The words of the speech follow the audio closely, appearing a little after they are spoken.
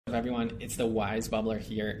Everyone, it's the Wise Bubbler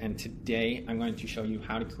here, and today I'm going to show you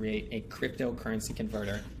how to create a cryptocurrency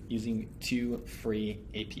converter using two free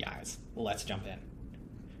APIs. Let's jump in.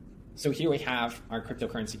 So here we have our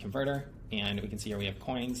cryptocurrency converter, and we can see here we have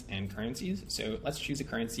coins and currencies. So let's choose a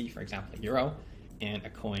currency, for example, a euro, and a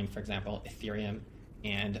coin, for example, Ethereum,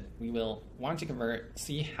 and we will want to convert,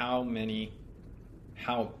 see how many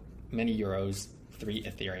euros 3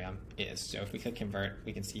 Ethereum is. So if we click convert,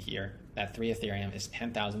 we can see here that 3 Ethereum is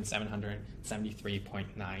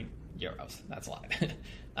 10,773.9 euros. That's a lot.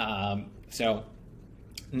 So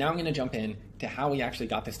now I'm going to jump in to how we actually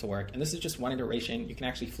got this to work. And this is just one iteration. You can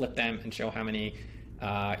actually flip them and show how many,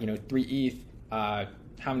 3 ETH,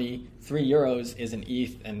 how many 3 euros is an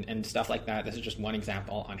ETH and stuff like that. This is just one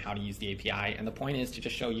example on how to use the API. And the point is to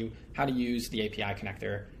just show you how to use the API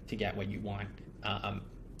connector to get what you want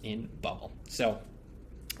in Bubble. So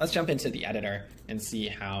let's jump into the editor and see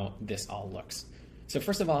how this all looks. So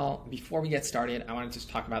first of all, before we get started, I wanted to just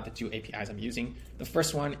talk about the two APIs I'm using. The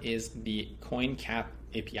first one is the Coincap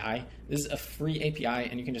API. This is a free API,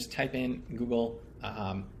 and you can just type in Google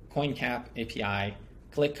Coincap API,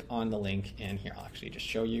 click on the link, and here I'll actually just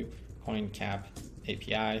show you Coincap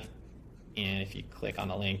API. And if you click on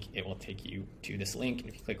the link, it will take you to this link. And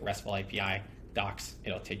if you click RESTful API docs,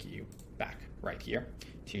 it'll take you back right here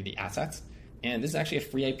to the assets. And this is actually a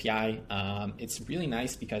free API. It's really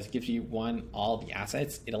nice because it gives you, one, all the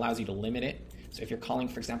assets. It allows you to limit it. So if you're calling,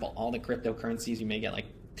 for example, all the cryptocurrencies, you may get like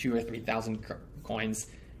 2,000 or 3,000 coins,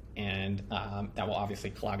 and that will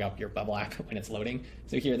obviously clog up your Bubble app when it's loading.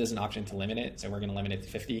 So here there's an option to limit it. So we're going to limit it to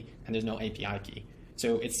 50, and there's no API key.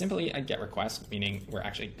 So it's simply a GET request, meaning we're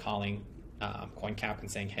actually calling Coincap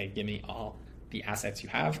and saying, hey, give me all the assets you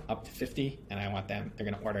have up to 50, and I want them. They're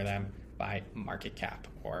going to order them by market cap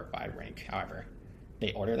or by rank, however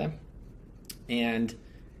they order them. And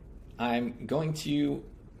I'm going to,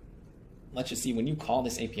 let's just see, when you call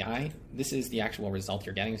this API, this is the actual result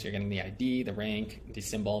you're getting. So you're getting the ID, the rank, the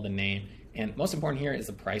symbol, the name, and most important here is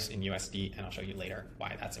the price in USD, and I'll show you later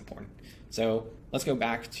why that's important. So let's go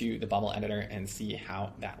back to the Bubble editor and see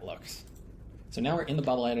how that looks. So now we're in the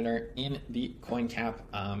Bubble editor in the Coincap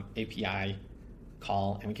API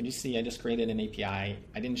call, and we can just see I just created an API.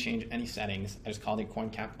 I didn't change any settings. I just called it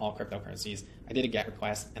Coincap all cryptocurrencies. I did a GET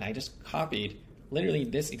request, and I just copied literally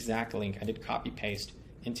this exact link. I did copy paste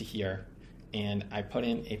into here, and I put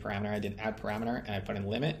in a parameter. I did add parameter, and I put in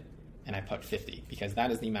limit, and I put 50 because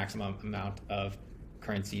that is the maximum amount of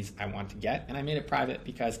currencies I want to get. And I made it private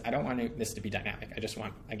because I don't want this to be dynamic. I just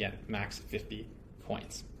want, again, max 50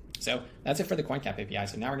 coins. So that's it for the Coincap API.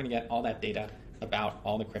 So now we're going to get all that data about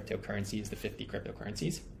all the cryptocurrencies, the 50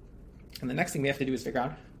 cryptocurrencies. And the next thing we have to do is figure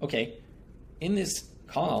out, okay, in this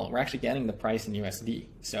call, we're actually getting the price in USD.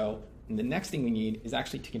 So the next thing we need is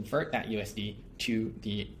actually to convert that USD to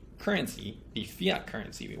the currency, the fiat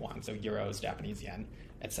currency we want, so euros, Japanese yen,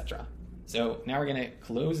 etc. So now we're going to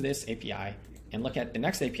close this API and look at the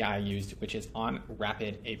next API I used, which is on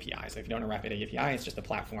Rapid API. So if you don't know Rapid API, it's just a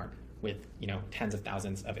platform with tens of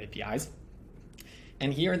thousands of APIs.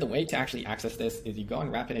 And here, the way to actually access this is you go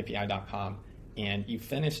on rapidapi.com and you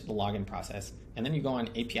finish the login process, and then you go on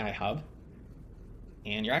API Hub,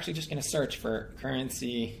 and you're actually just going to search for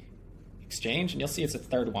currency exchange, and you'll see it's the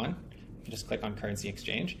third one. You can just click on currency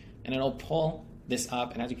exchange, and it'll pull this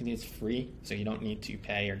up, and as you can see, it's free, so you don't need to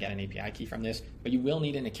pay or get an API key from this, but you will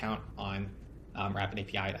need an account on Rapid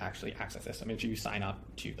API to actually access this. So make sure you sign up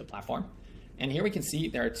to the platform. And here we can see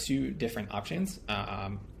there are two different options.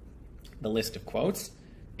 The list of quotes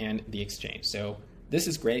and the exchange. So this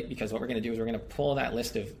is great because what we're going to do is we're going to pull that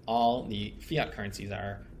list of all the fiat currencies that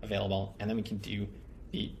are available, and then we can do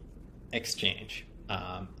the exchange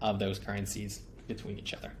of those currencies between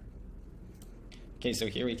each other. Okay, so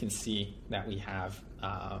here we can see that we have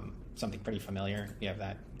something pretty familiar. We have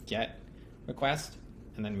that GET request,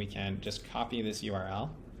 and then we can just copy this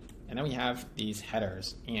URL, and then we have these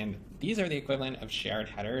headers, and these are the equivalent of shared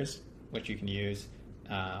headers, which you can use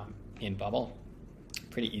in Bubble.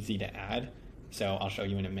 Pretty easy to add, so I'll show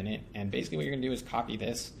you in a minute. And basically what you're going to do is copy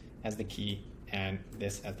this as the key and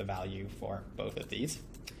this as the value for both of these.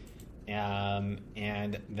 And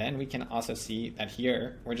then we can also see that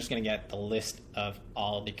here we're just going to get the list of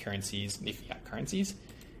all the currencies, the fiat currencies.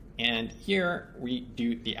 And here we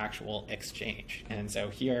do the actual exchange. And so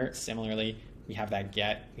here, similarly, we have that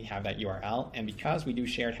GET, we have that URL, and because we do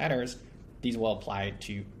shared headers, these will apply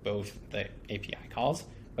to both the API calls.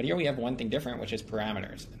 But here we have one thing different, which is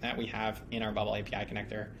parameters, and that we have in our Bubble API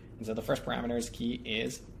connector. And so the first parameters key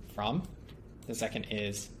is from, the second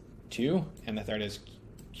is to, and the third is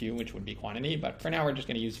Q, which would be quantity. But for now, we're just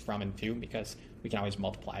going to use from and to because we can always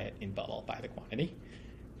multiply it in Bubble by the quantity.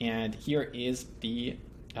 And here is the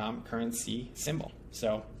currency symbol.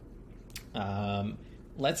 So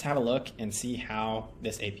let's have a look and see how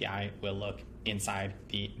this API will look inside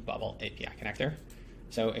the Bubble API connector.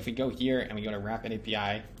 So if we go here and we go to Rapid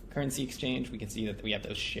API currency exchange, we can see that we have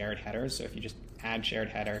those shared headers. So if you just add shared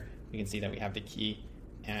header, we can see that we have the key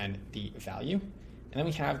and the value. And then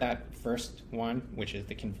we have that first one, which is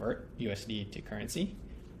the convert USD to currency.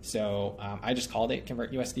 So I just called it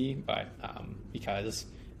convert USD, but because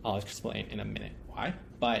I'll explain in a minute why.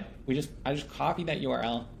 But I just copied that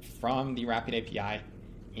URL from the Rapid API,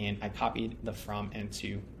 and I copied the from and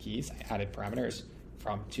to keys. I added parameters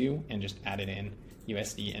from to and just added in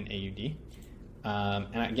USD and AUD.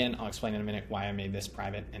 And again, I'll explain in a minute why I made this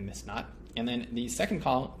private and this not. And then the second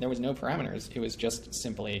call, there was no parameters. It was just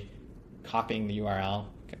simply copying the URL,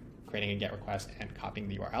 creating a GET request, and copying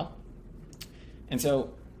the URL. And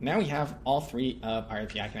so now we have all three of our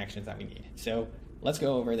API connections that we need. So let's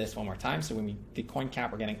go over this one more time. So when we did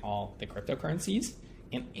Coincap, we're getting all the cryptocurrencies.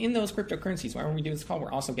 And in those cryptocurrencies, whenever we do this call,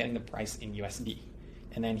 we're also getting the price in USD.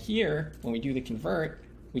 And then here, when we do the convert,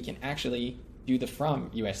 we can actually do the from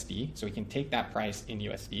USD. So we can take that price in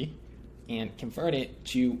USD and convert it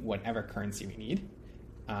to whatever currency we need.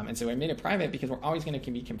 And so I made it private because we're always going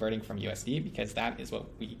to be converting from USD because that is what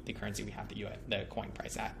the currency we have the coin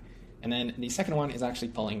price at. And then the second one is actually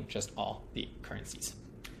pulling just all the currencies,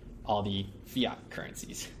 all the fiat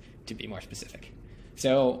currencies to be more specific.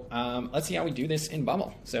 So let's see how we do this in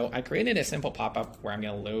Bubble. So I created a simple pop-up where I'm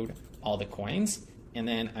going to load all the coins, and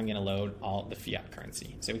then I'm going to load all the fiat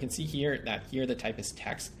currency. So we can see here that here the type is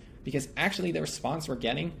text, because actually the response we're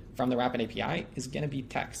getting from the Rapid API is going to be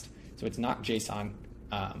text. So it's not JSON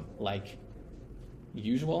like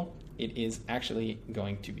usual. It is actually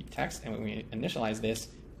going to be text. And when we initialize this,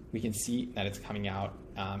 we can see that it's coming out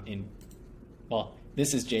well,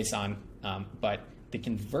 this is JSON, but the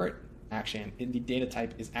convert action in the data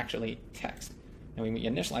type is actually text. And when we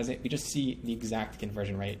initialize it, we just see the exact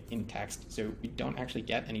conversion rate in text. So we don't actually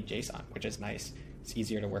get any JSON, which is nice. It's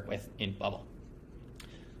easier to work with in Bubble.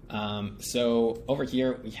 So over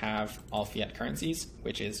here, we have all fiat currencies,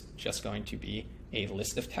 which is just going to be a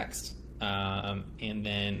list of text. And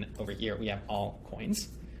then over here, we have all coins.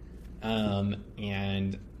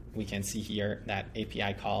 And we can see here that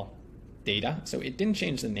API call data. So it didn't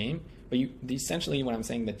change the name, but essentially what I'm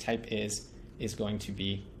saying the type is going to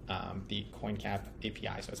be the Coincap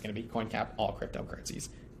API. So it's going to be Coincap all cryptocurrencies.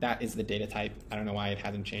 That is the data type. I don't know why it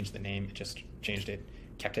hasn't changed the name. It just changed it,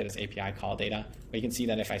 kept it as API call data. But you can see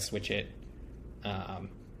that if I switch it,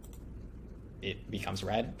 it becomes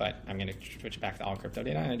red, but I'm going to switch it back to all crypto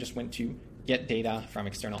data. And I just went to get data from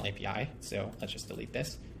external API. So let's just delete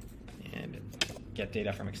this and get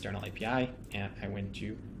data from external API. And I went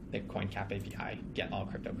to the Coincap API, get all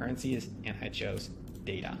cryptocurrencies, and I chose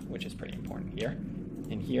data, which is pretty important here.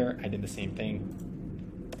 And here I did the same thing.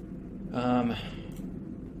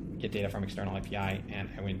 Get data from external API, and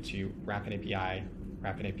I went to Rapid API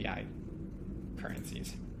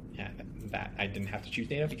currencies. And that I didn't have to choose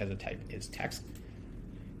data because the type is text.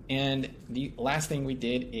 And the last thing we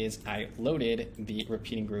did is I loaded the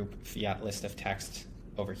repeating group fiat list of text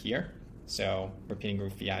over here. So repeating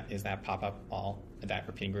group fiat is that pop-up that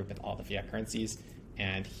repeating group with all the fiat currencies.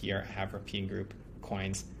 And here I have repeating group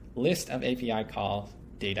coins list of API call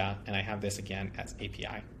data, and I have this again as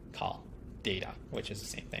API call data, which is the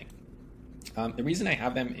same thing. The reason I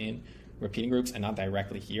have them in repeating groups and not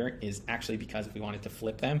directly here is actually because if we wanted to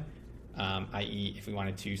flip them, i.e. if we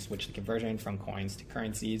wanted to switch the conversion from coins to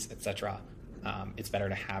currencies, etc., it's better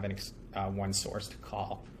to have one source to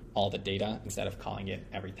call all the data instead of calling it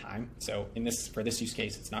every time. So for this use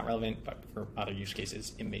case, it's not relevant, but for other use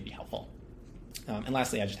cases, it may be helpful. And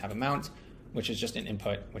lastly, I just have amount, which is just an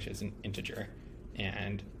input, which is an integer.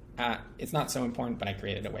 And it's not so important, but I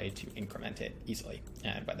created a way to increment it easily.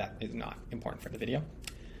 But that is not important for the video.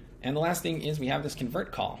 And the last thing is we have this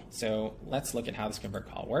convert call. So let's look at how this convert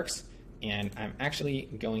call works. And I'm actually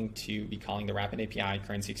going to be calling the Rapid API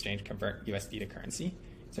currency exchange convert USD to currency.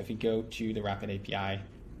 So if you go to the Rapid API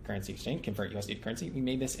currency exchange convert USD to currency, we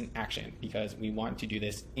made this an action because we want to do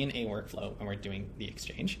this in a workflow when we're doing the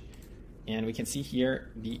exchange. And we can see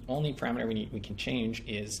here the only parameter we can change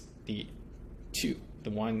is the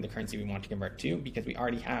currency we want to convert to, because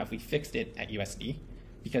we fixed it at USD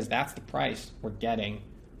because that's the price we're getting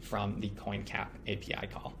from the Coincap API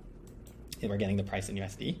call. And we're getting the price in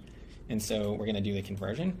USD. And so we're going to do the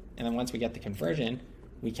conversion. And then once we get the conversion,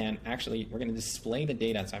 we're going to display the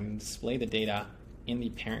data. So I'm going to display the data in the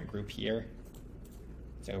parent group here.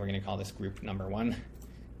 So we're going to call this group number 1.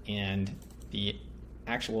 And the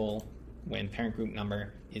actual when parent group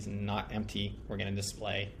number is not empty, we're going to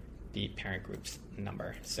display the parent group's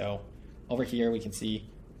number. So over here, we can see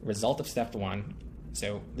result of step 1.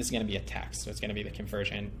 So this is going to be a text. So it's going to be the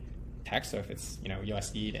conversion text. So if it's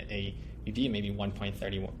USD to AUD, maybe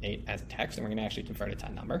 1.38 as text, and we're going to actually convert it to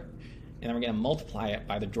a number. And then we're going to multiply it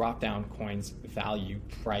by the drop-down coin's value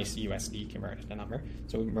price USD converted to number.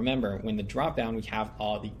 So remember, when the drop-down, we have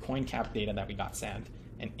all the Coincap data that we got sent.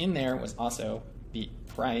 And in there was also the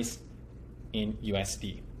price in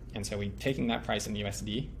USD. And so we're taking that price in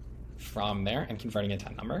USD from there and converting it to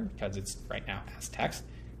a number because it's right now as text.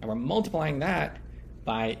 And we're multiplying that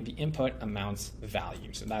by the input amounts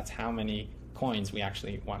value. So that's how many coins we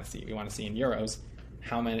actually want to see. We want to see in euros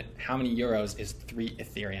how many euros is 3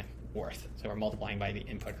 Ethereum worth. So we're multiplying by the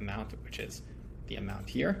input amount, which is the amount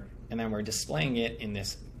here, and then we're displaying it in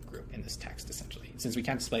this group, in this text essentially. Since we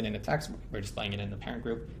can't display it in the text, we're displaying it in the parent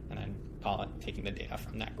group and then call it taking the data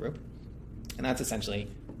from that group. And that's essentially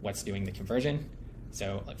what's doing the conversion.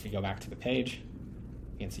 So if we go back to the page,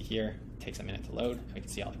 you can see here, it takes a minute to load. We can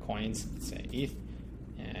see all the coins, let's say ETH,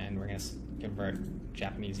 and we're going to convert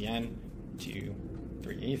Japanese yen to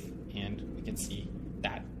 3 ETH, and we can see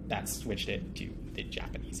that that switched it to the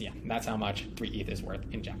Japanese yen. That's how much 3 ETH is worth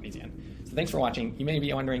in Japanese yen. So thanks for watching. You may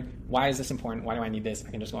be wondering, why is this important? Why do I need this?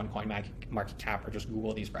 I can just go on Coinmarketcap or just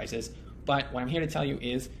Google these prices. But what I'm here to tell you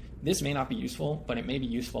is this may not be useful, but it may be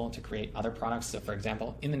useful to create other products. So for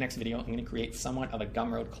example, in the next video, I'm going to create somewhat of a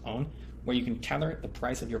Gumroad clone where you can tether the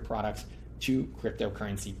price of your products to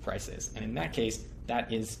cryptocurrency prices. And in that case,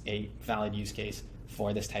 that is a valid use case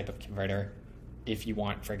for this type of converter. If you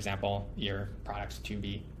want, for example, your products to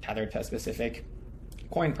be tethered to a specific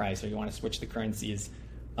coin price, or you want to switch the currencies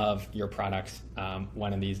of your products,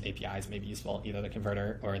 one of these APIs may be useful, either the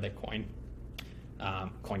converter or the Coincap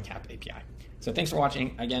API. So thanks for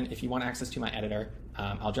watching. Again, if you want access to my editor,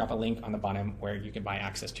 I'll drop a link on the bottom where you can buy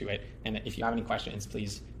access to it. And if you have any questions,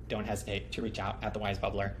 please don't hesitate to reach out at The Wise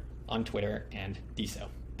Bubbler on Twitter and DSO.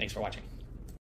 Thanks for watching.